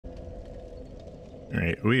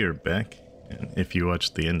Alright, we are back, and if you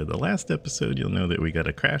watched the end of the last episode, you'll know that we got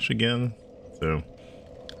a crash again. So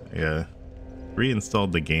I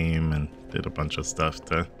reinstalled the game and did a bunch of stuff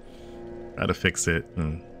to try to fix it,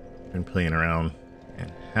 and been playing around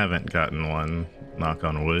and haven't gotten one, knock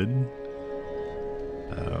on wood.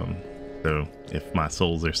 So if my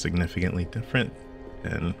souls are significantly different,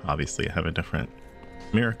 then obviously I have a different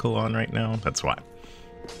miracle on right now, that's why.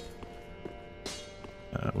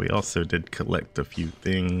 We also did collect a few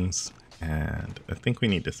things, and I think we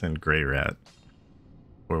need to send Grey Rat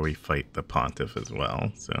before we fight the Pontiff as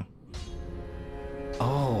well, so.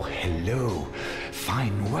 Oh, hello.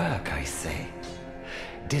 Fine work, I say.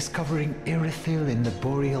 Discovering Irithyll in the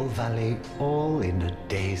Boreal Valley, all in a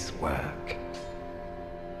day's work.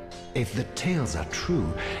 If the tales are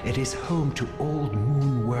true, it is home to old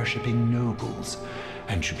moon-worshipping nobles,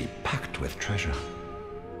 and should be packed with treasure.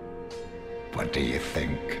 What do you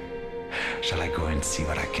think? Shall I go and see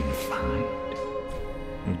what I can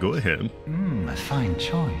find? Go ahead. A fine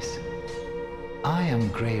choice. I am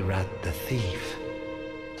Grey Rat the Thief.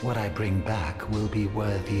 What I bring back will be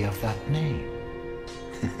worthy of that name.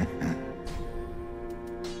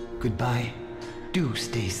 Goodbye. Do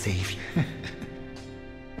stay safe.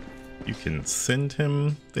 You can send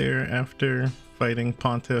him there after fighting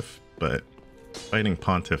Pontiff, but fighting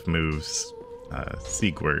Pontiff moves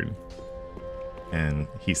Siegward, and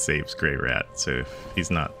he saves Grey Rat, so if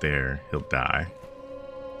he's not there, he'll die.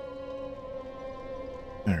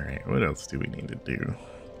 Alright, what else do we need to do?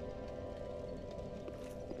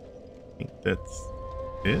 I think that's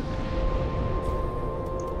it.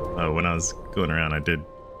 When I was going around, I did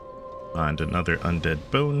find another undead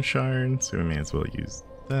bone shard, so we may as well use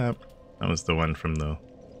that. That was the one from the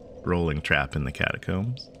rolling trap in the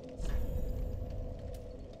catacombs.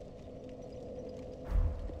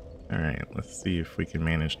 Alright, let's see if we can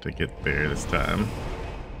manage to get there this time.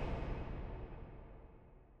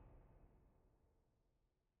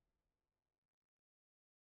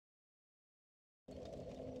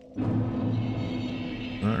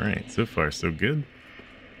 Alright, so far so good.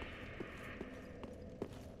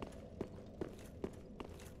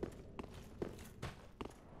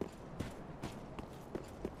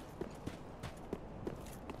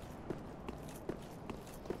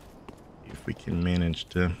 If we can manage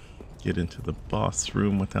to get into the boss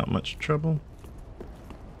room without much trouble.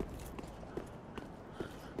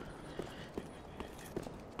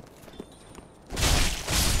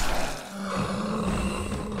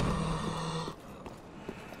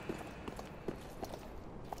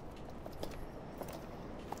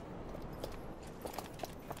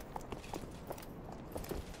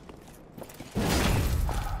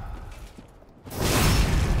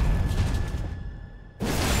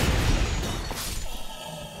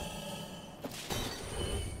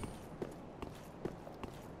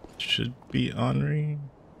 Should be Henri.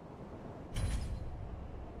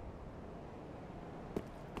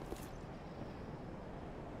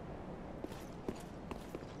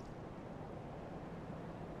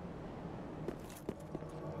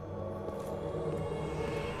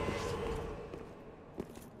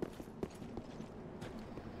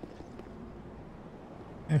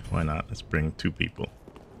 Why not? Let's bring two people.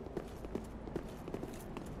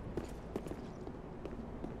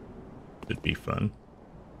 Should be fun.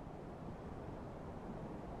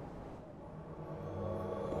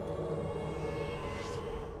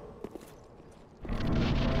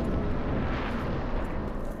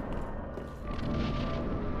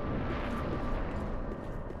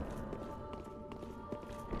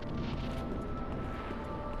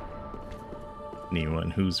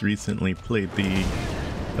 Anyone who's recently played the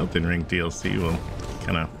Elden Ring DLC will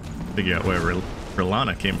kind of figure out where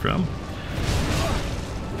Relana came from.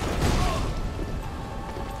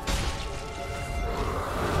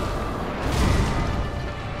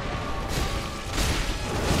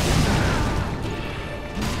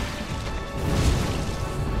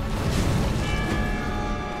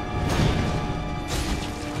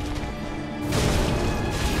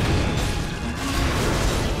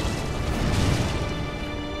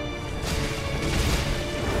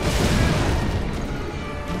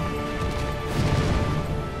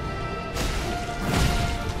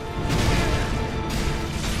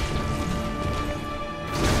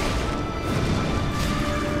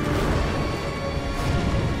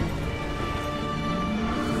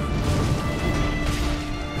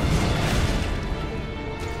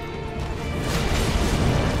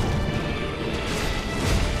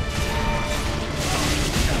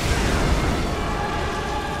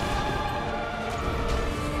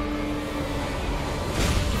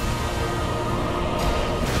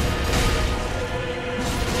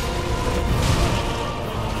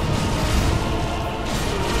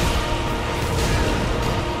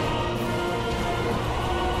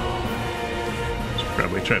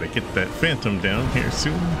 try to get that phantom down here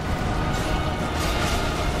soon.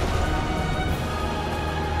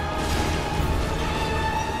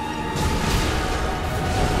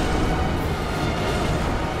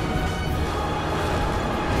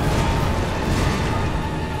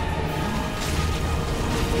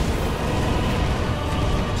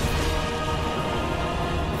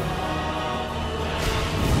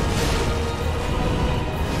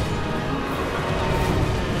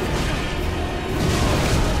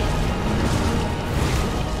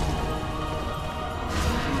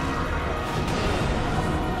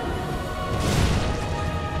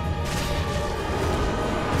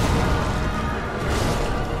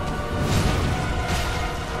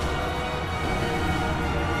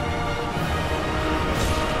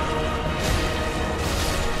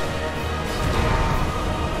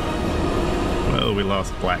 We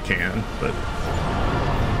lost Black Hand, but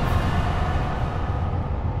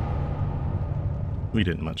we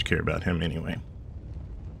didn't much care about him anyway.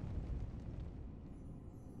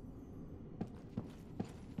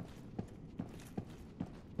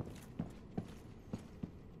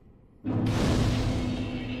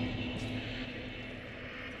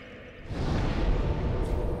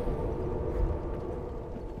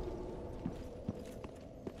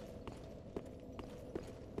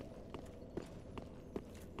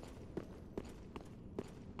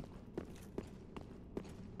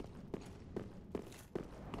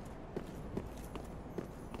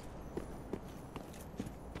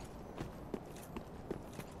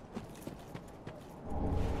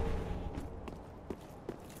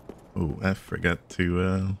 Oh, I forgot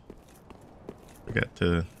to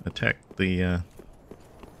attack the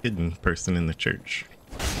hidden person in the church.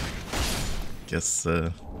 Guess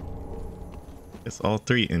all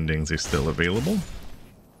 3 endings are still available.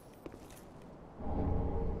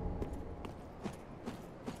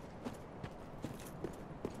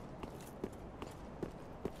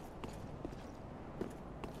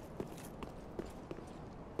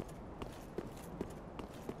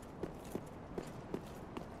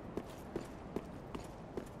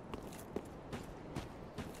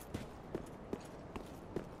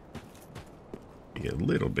 Be a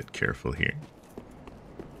little bit careful here.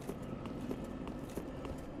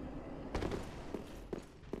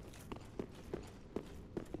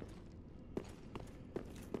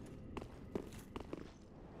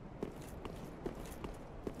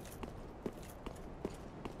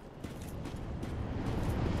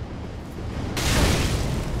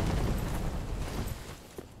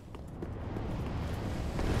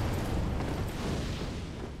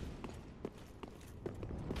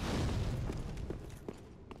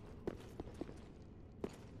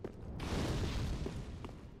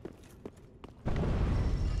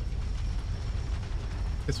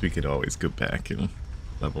 Guess we could always go back and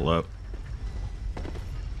level up.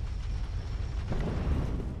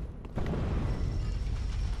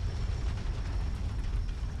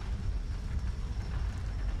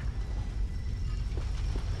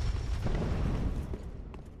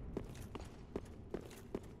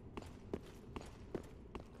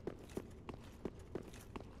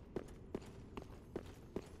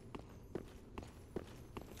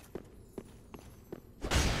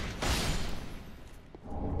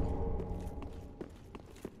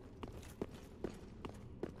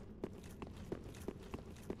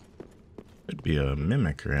 Could be a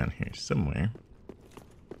mimic around here somewhere.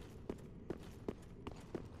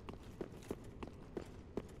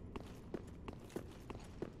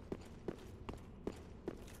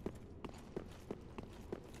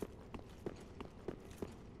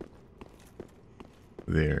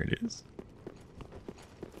 There it is.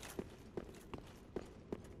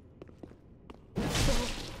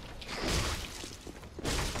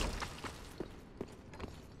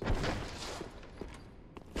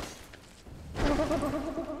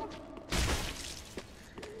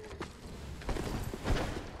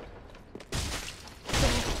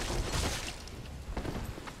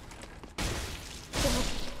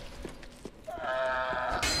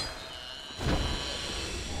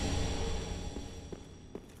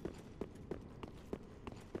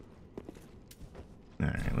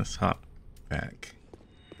 Alright, let's hop back.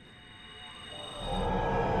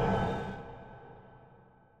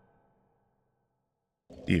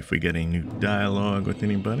 See if we get any new dialogue with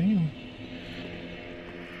anybody.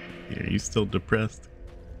 Are you still depressed?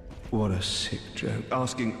 What a sick joke.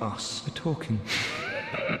 Asking us for talking.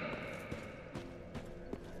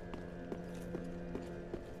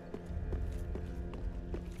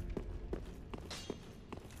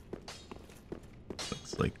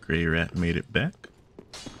 Looks like Grey Rat made it back.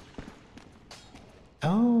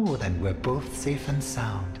 Oh, then we're both safe and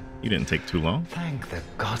sound. You didn't take too long. Thank the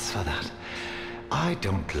gods for that. I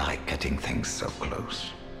don't like getting things so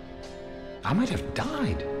close. I might have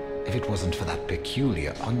died if it wasn't for that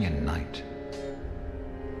peculiar onion knight.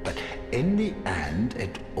 But in the end,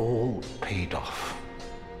 it all paid off.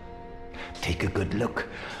 Take a good look.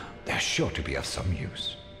 They're sure to be of some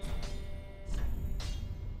use.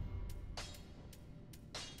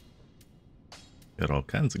 Got all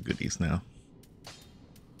kinds of goodies now.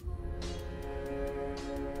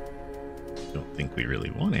 Don't think we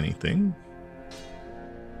really want anything.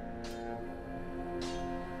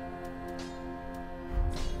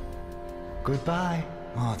 Goodbye.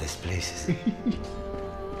 Oh, this place is...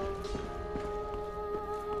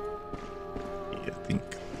 I think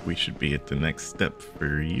we should be at the next step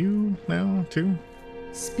for you now, too.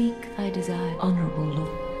 Speak thy desire, honorable lord.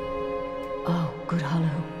 Oh, good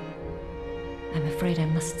Hollow. I'm afraid I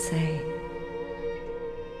must say,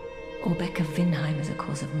 Orbeck of Vinheim is a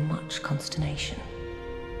cause of much consternation.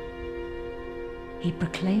 He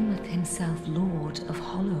proclaimeth himself Lord of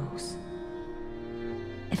Hollows.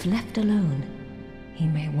 If left alone, he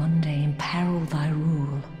may one day imperil thy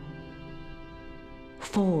rule.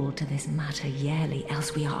 Fall to this matter yearly,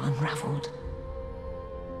 else we are unraveled.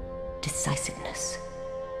 Decisiveness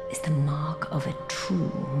is the mark of a true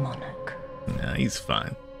monarch. Nah, he's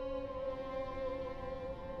fine.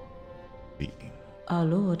 Our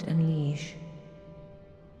lord and liege,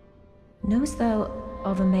 knowest thou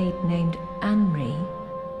of a maid named Anri?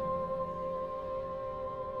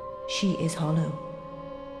 She is hollow,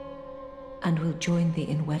 and will join thee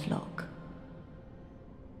in wedlock.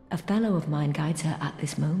 A fellow of mine guides her at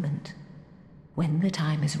this moment. When the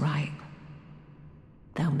time is ripe,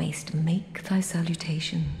 thou mayst make thy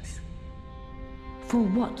salutations. For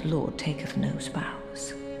what lord taketh no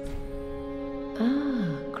spouse? Ah,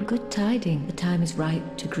 good tidings. The time is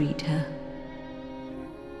ripe to greet her.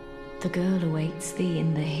 The girl awaits thee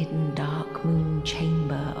in the hidden dark moon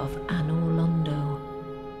chamber of Anor Londo.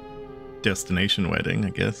 Destination wedding, I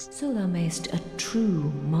guess. So thou mayst a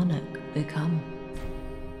true monarch become.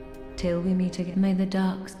 Till we meet again, may the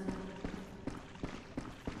darks...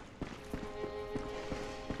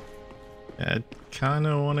 I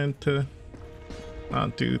kinda wanted to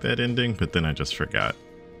not do that ending, but then I just forgot.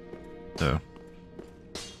 So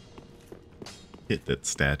hit that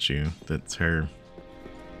statue that's her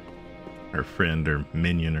friend or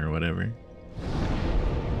minion or whatever.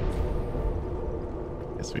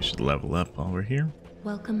 Guess we should level up while we're here.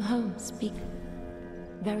 Welcome home, speak.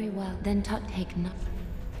 Very well, then take nothing.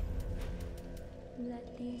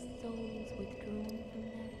 Let these souls withdrawn from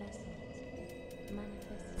their vessels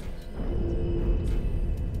manifest.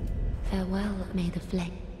 Farewell, may the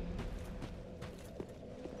flame.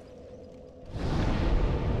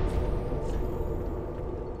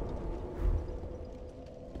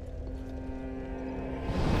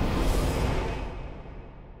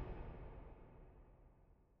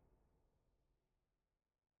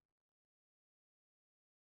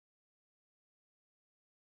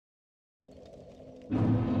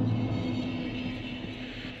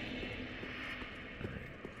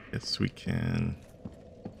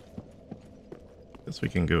 Guess we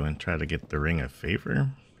can go and try to get the Ring of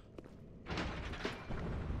Favor.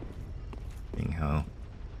 Seeing how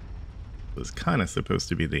it was kind of supposed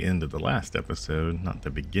to be the end of the last episode, not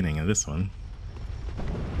the beginning of this one.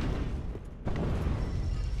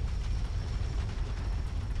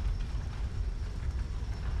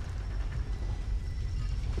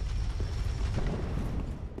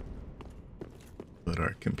 But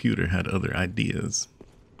our computer had other ideas.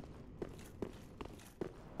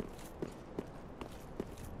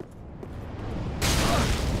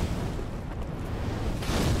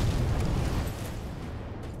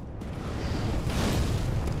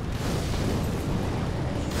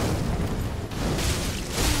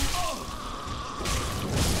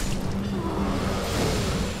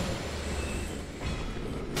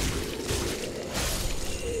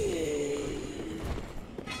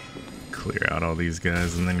 Clear out all these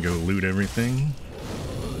guys and then go loot everything.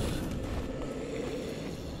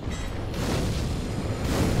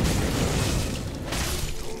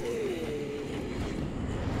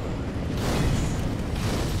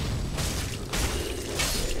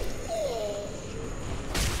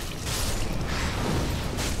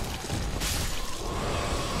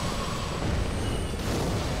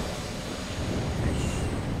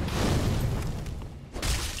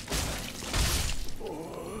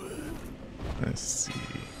 Let's see.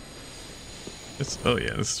 Oh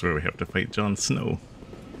yeah, this is where we have to fight Jon Snow.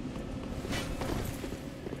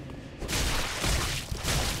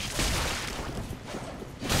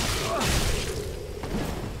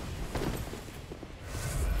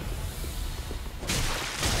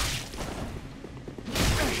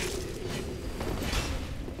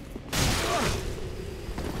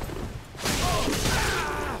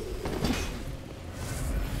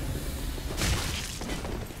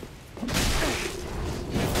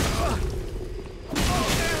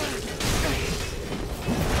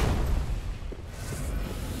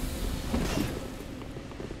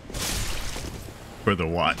 for the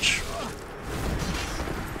watch.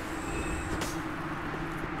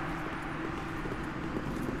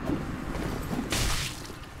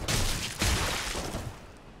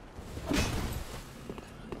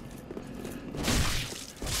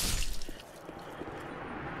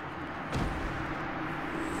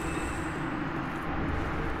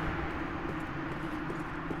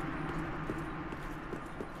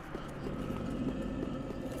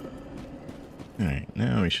 Alright,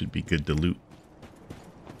 now we should be good to loot.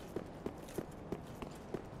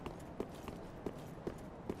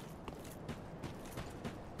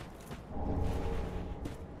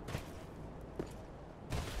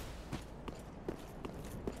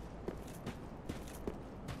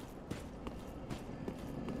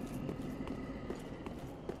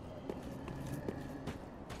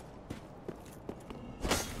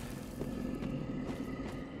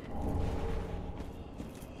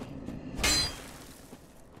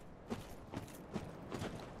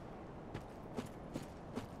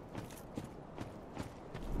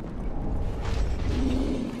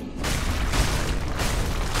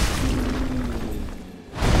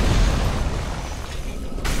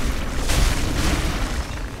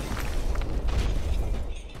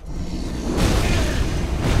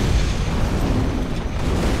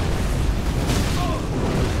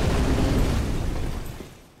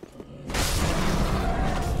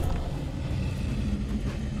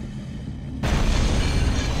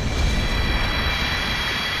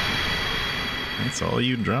 That's all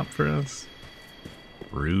you drop for us?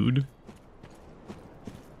 Rude.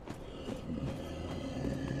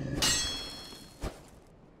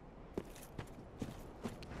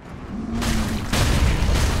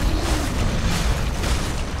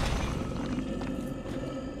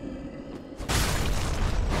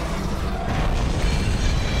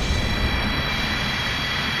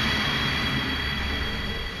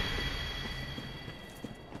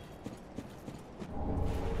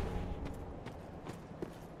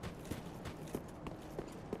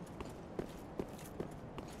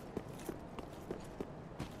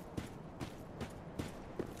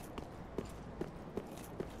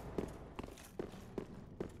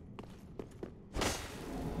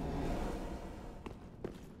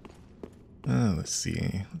 Let's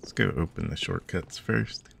see. Let's go open the shortcuts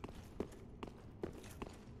first.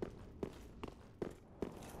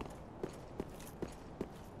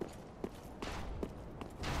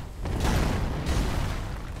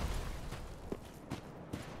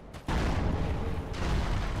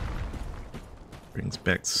 Brings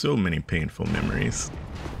back so many painful memories.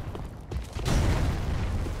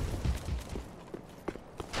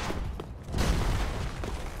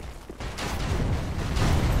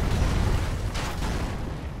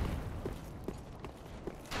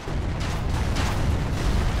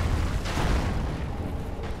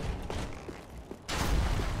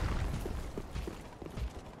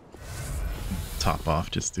 Top off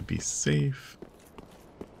just to be safe.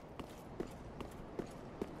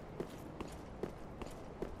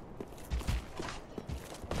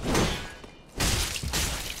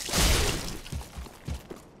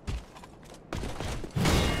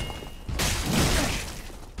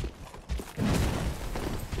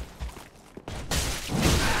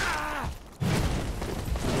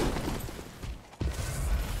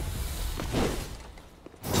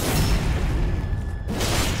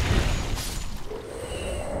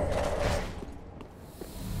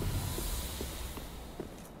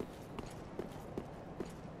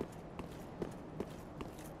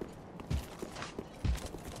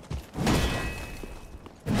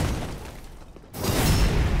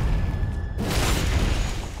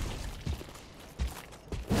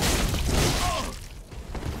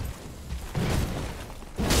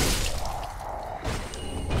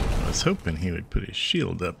 I was hoping he would put his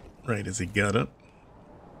shield up right as he got up.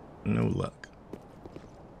 No luck.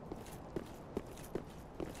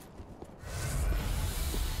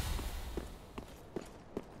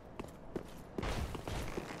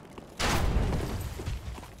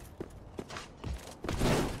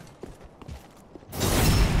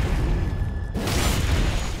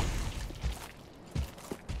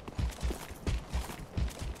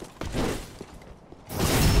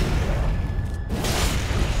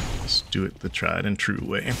 Do it the tried and true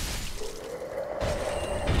way.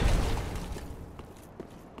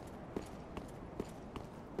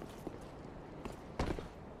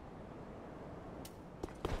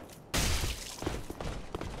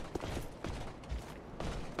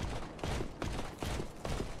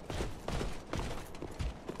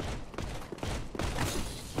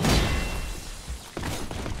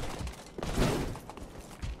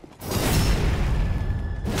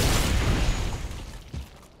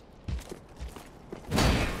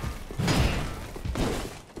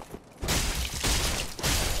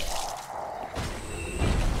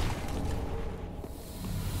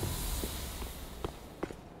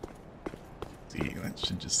 See, that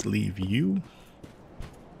should just leave you.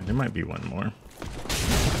 There might be one more.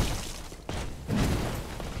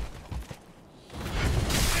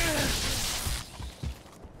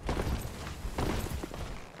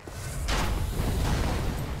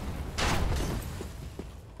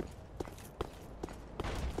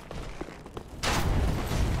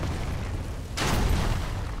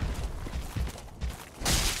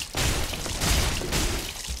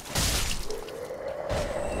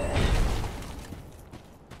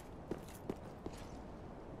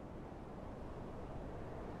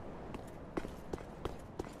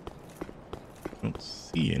 Don't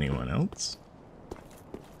see anyone else.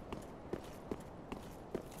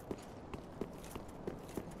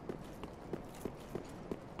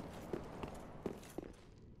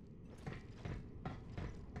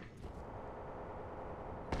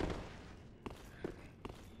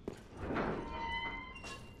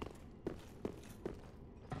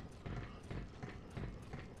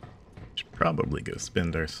 Should probably go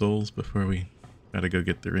spend our souls before we gotta go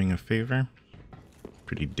get the Ring of Favor.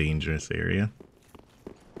 Pretty dangerous area.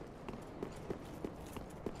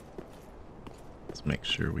 Let's make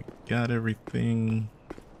sure we got everything.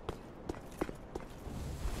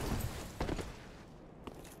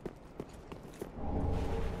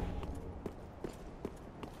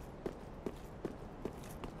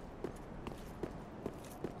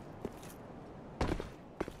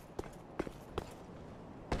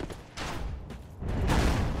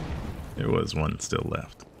 There was one still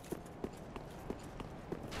left.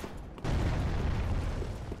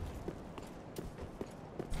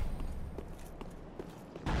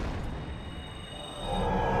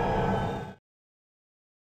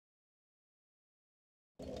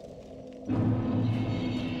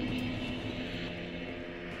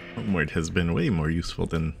 Homeward has been way more useful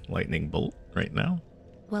than Lightning Bolt right now.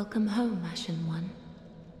 Welcome home, Ashen One.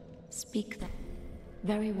 Speak then.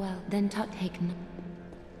 Very well, then Tuthaken.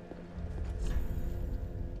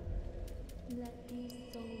 Let these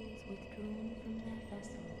souls withdrawn from their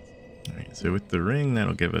vessels. Alright, so with the ring,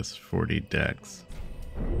 that'll give us 40 dex.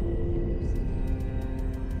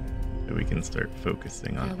 So we can start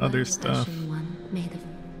focusing on Farewell, other stuff. Ashen One. May the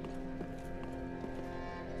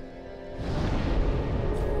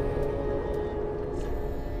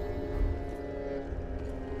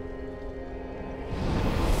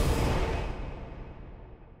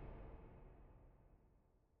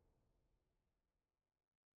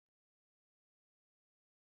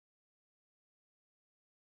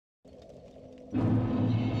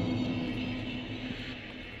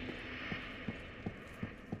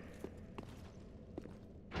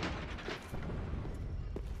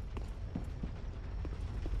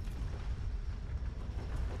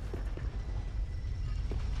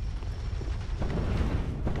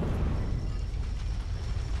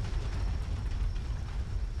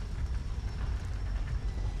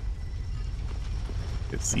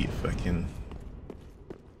Let's see if I can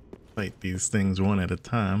fight these things one at a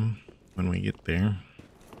time when we get there.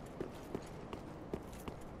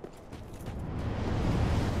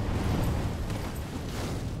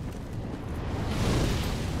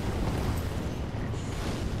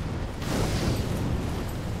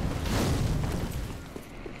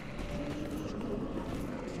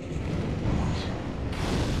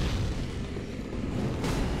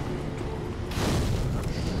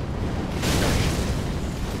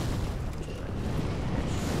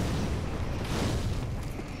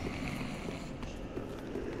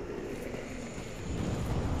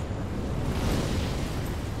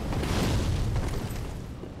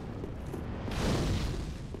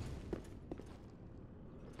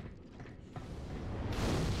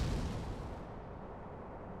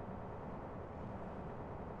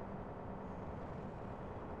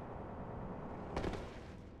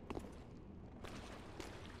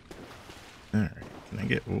 Alright, can I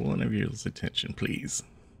get one of yours attention, please?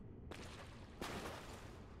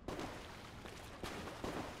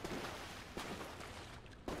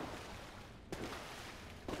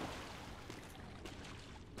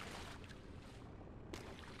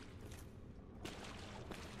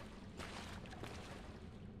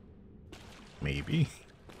 Maybe.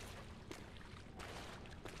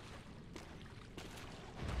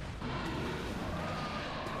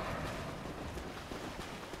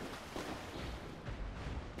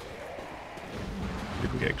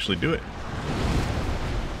 Did we actually do it?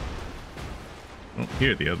 Oh,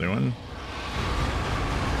 here, the other one.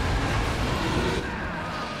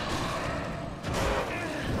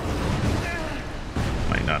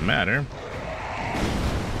 Might not matter.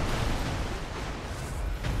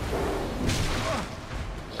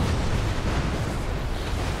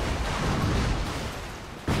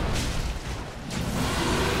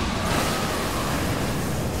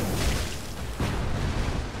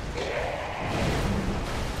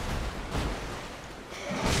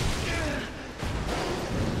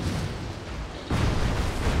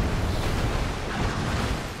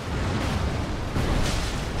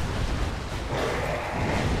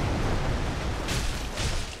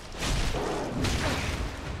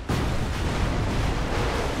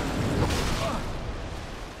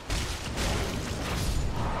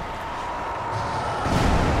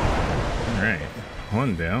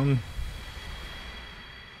 one down.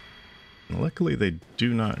 Luckily, they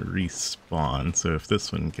do not respawn, so if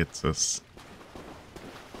this one gets us,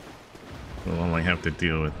 we'll only have to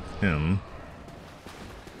deal with him.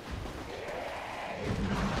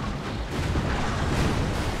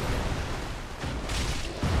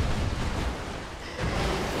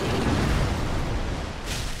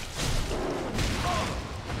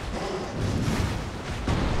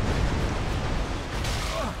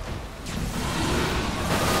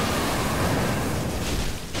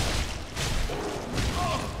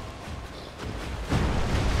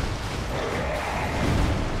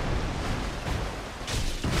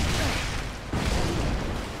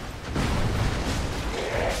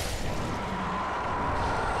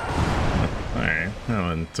 That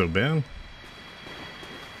wasn't so bad.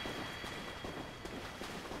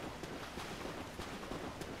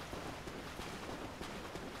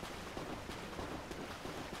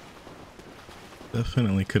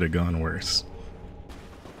 Definitely could have gone worse.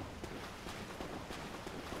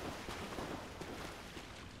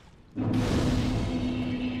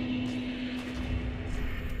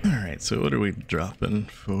 Alright, so what are we dropping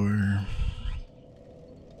for?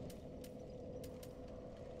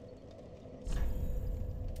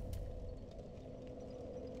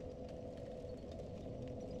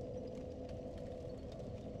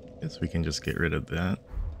 Guess we can just get rid of that.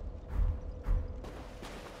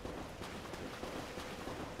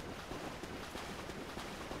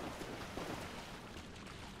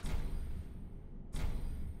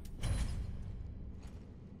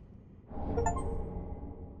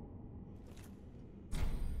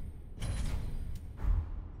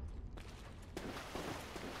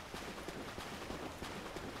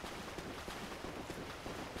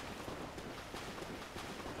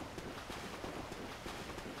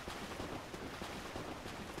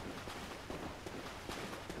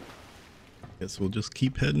 Guess we'll just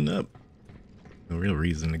keep heading up. No real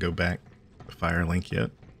reason to go back to Firelink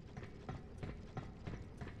yet.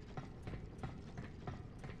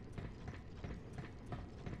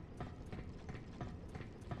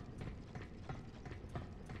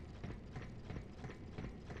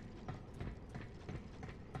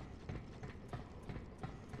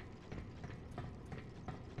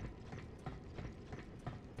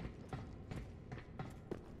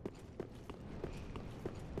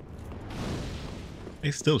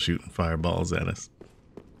 They're still shooting fireballs at us.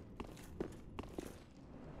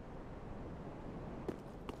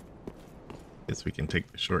 Guess we can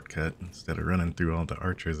take the shortcut instead of running through all the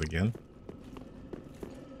archers again.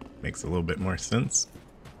 Makes a little bit more sense.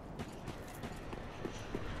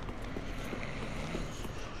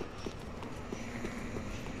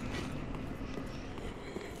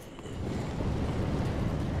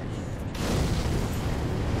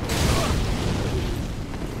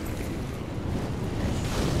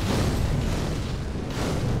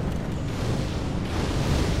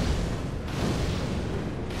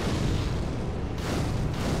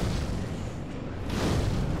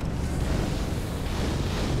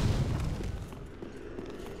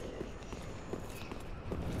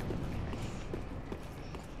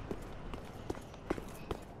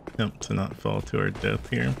 To not fall to our death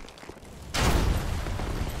here.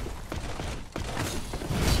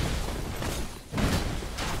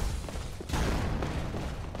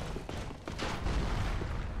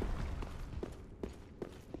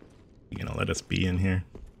 You gonna let us be in here?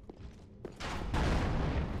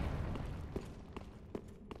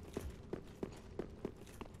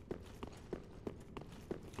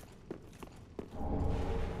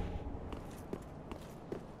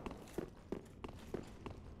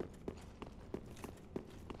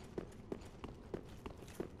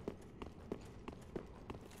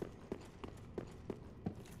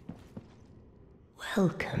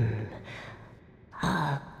 Welcome,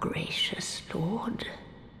 our gracious lord.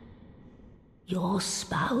 Your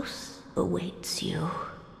spouse awaits you.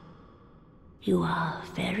 You are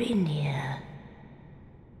very near.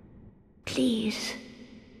 Please,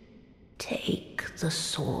 take the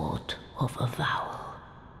sword of avowal.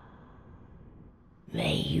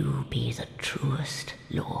 May you be the truest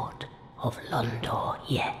lord of Londo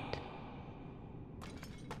yet.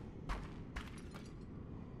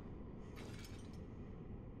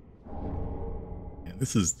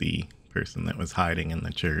 This is the person that was hiding in the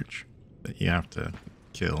church that you have to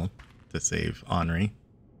kill to save Anor.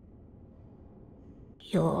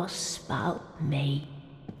 Your spout may...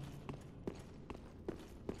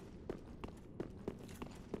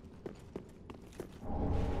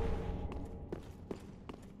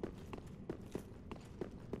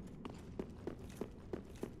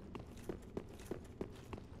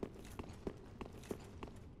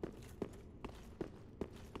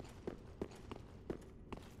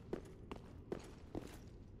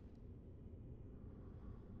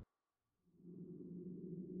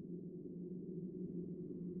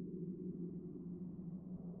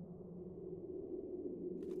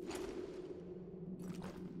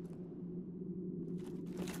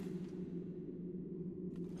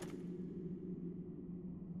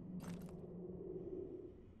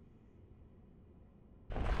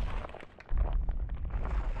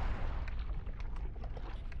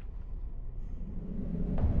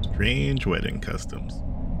 Strange wedding customs.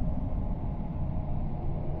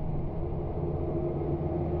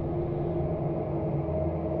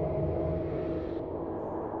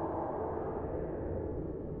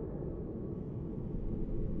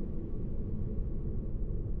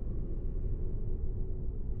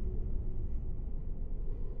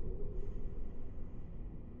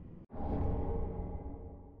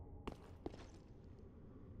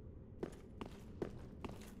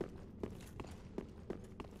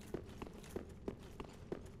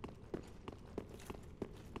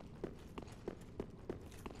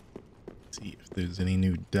 See if there's any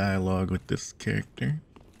new dialogue with this character.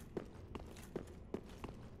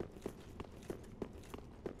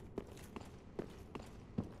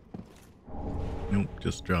 Nope,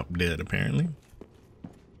 just dropped dead apparently.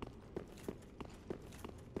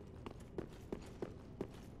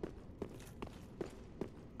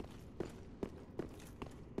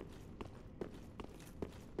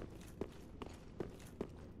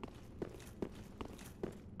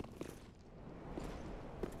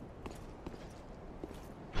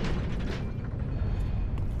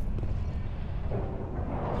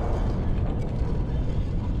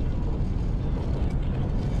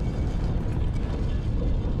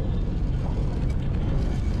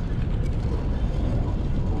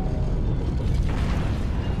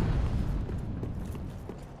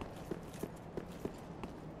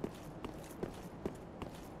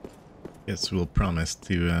 Guess we'll promise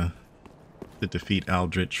to defeat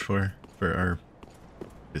Aldrich for our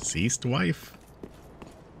deceased wife.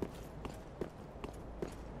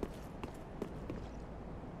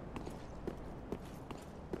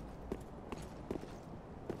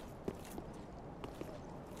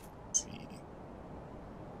 Let's see.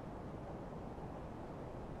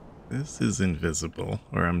 This is invisible,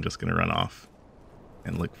 or I'm just gonna run off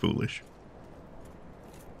and look foolish.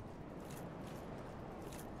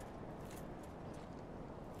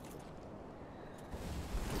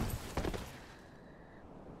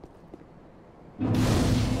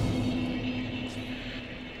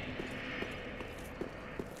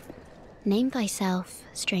 Name thyself,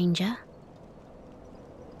 stranger.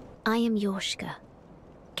 I am Yorshka,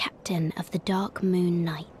 captain of the Dark Moon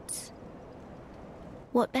Knights.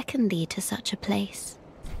 What beckoned thee to such a place?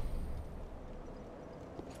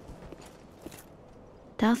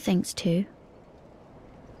 Thou thinkst too.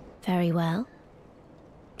 Very well.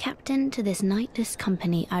 Captain to this knightless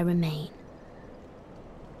company I remain.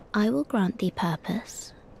 I will grant thee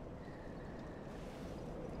purpose.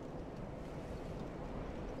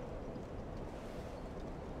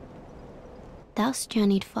 Thou'st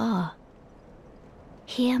journeyed far.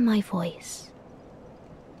 Hear my voice.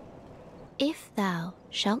 If thou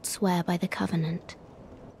shalt swear by the covenant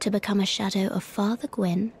to become a shadow of Father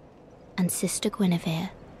Gwyn and Sister Guinevere,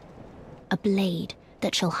 a blade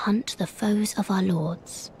that shall hunt the foes of our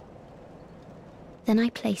lords, then I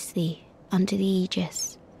place thee under the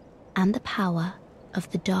aegis and the power of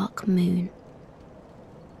the Dark Moon.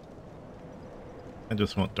 I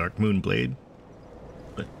just want Dark Moon Blade,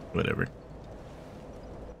 but whatever.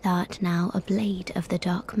 Thou art now a blade of the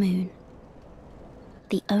Dark Moon,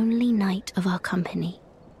 the only knight of our company.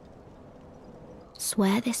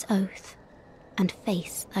 Swear this oath and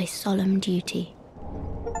face thy solemn duty.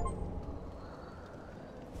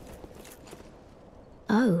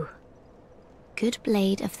 Oh, good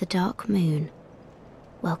blade of the Dark Moon,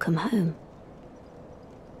 welcome home.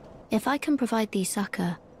 If I can provide thee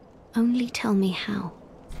succor, only tell me how.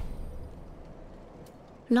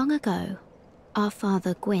 Long ago, our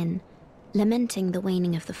father Gwyn, lamenting the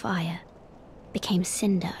waning of the fire, became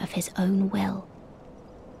cinder of his own will.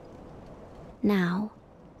 Now,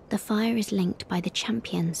 the fire is linked by the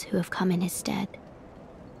champions who have come in his stead.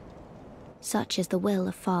 Such is the will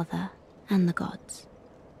of Father and the gods.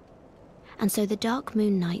 And so the Dark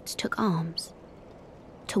Moon Knights took arms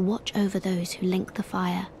to watch over those who link the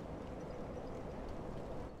fire.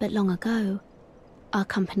 But long ago, our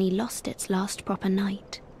company lost its last proper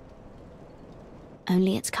knight.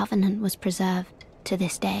 Only its covenant was preserved to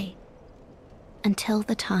this day, until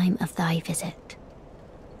the time of thy visit.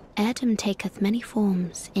 Heirdom taketh many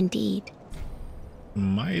forms, indeed.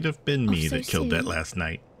 Might have been me so that killed that soon? last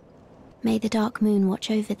night. May the Dark Moon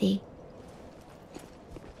watch over thee.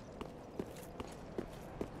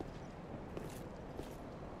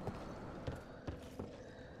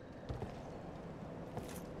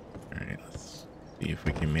 Alright, let's see if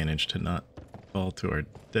we can manage to not fall to our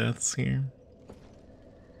deaths here.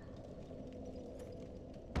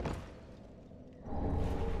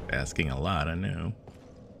 Asking a lot, I know.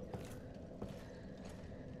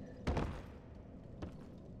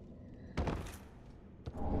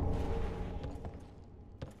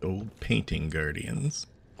 Old painting guardians.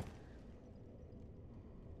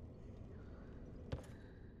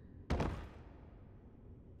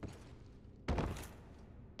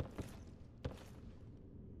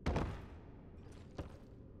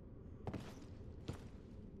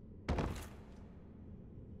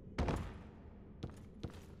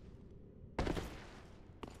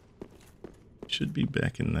 Should be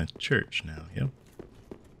back in the church now, yep.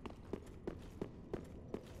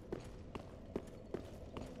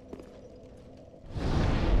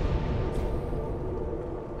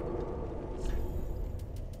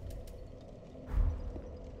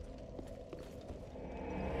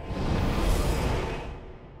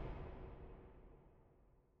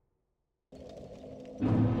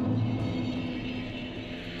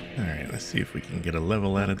 Alright, let's see if we can get a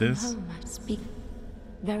level out of this. Home, I speak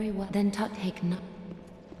very well. Then take no.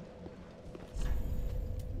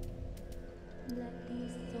 Let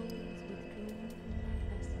these souls withdrawn from their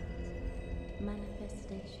vessels,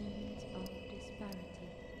 manifestations of disparity,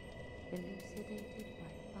 elucidated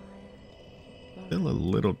by fire. Still a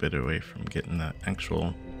little bit away from getting that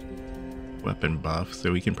actual weapon buff,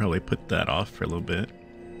 so we can probably put that off for a little bit.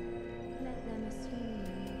 Let them assume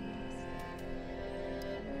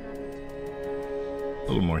A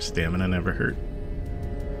little more stamina never hurt.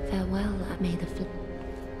 Farewell, may the flip.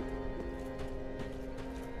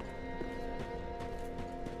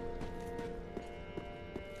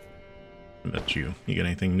 What about you? You got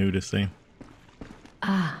anything new to say?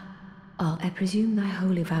 I presume thy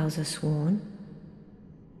holy vows are sworn?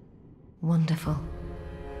 Wonderful.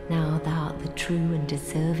 Now thou art the true and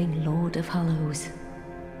deserving Lord of Hollows.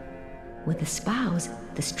 With the spouse,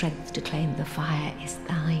 the strength to claim the fire is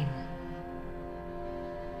thine.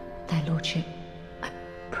 Thy lordship, I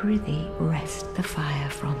prithee wrest the fire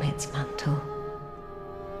from its mantle.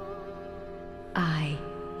 I,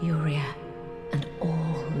 Uria, and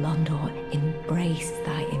all Londo embrace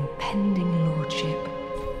thy impending lordship.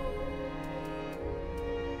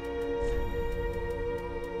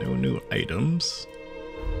 No new items.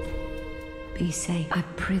 Be safe, I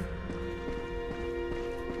prithee.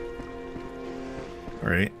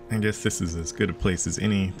 Alright, I guess this is as good a place as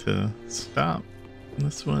any to stop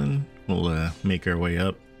this one. We'll make our way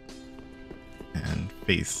up and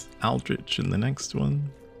face Aldrich in the next one.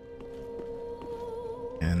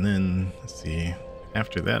 And then, let's see,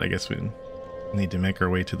 after that I guess we need to make our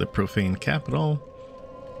way to the profane capital.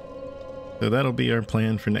 So that'll be our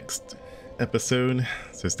plan for next episode.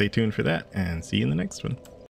 So stay tuned for that and see you in the next one.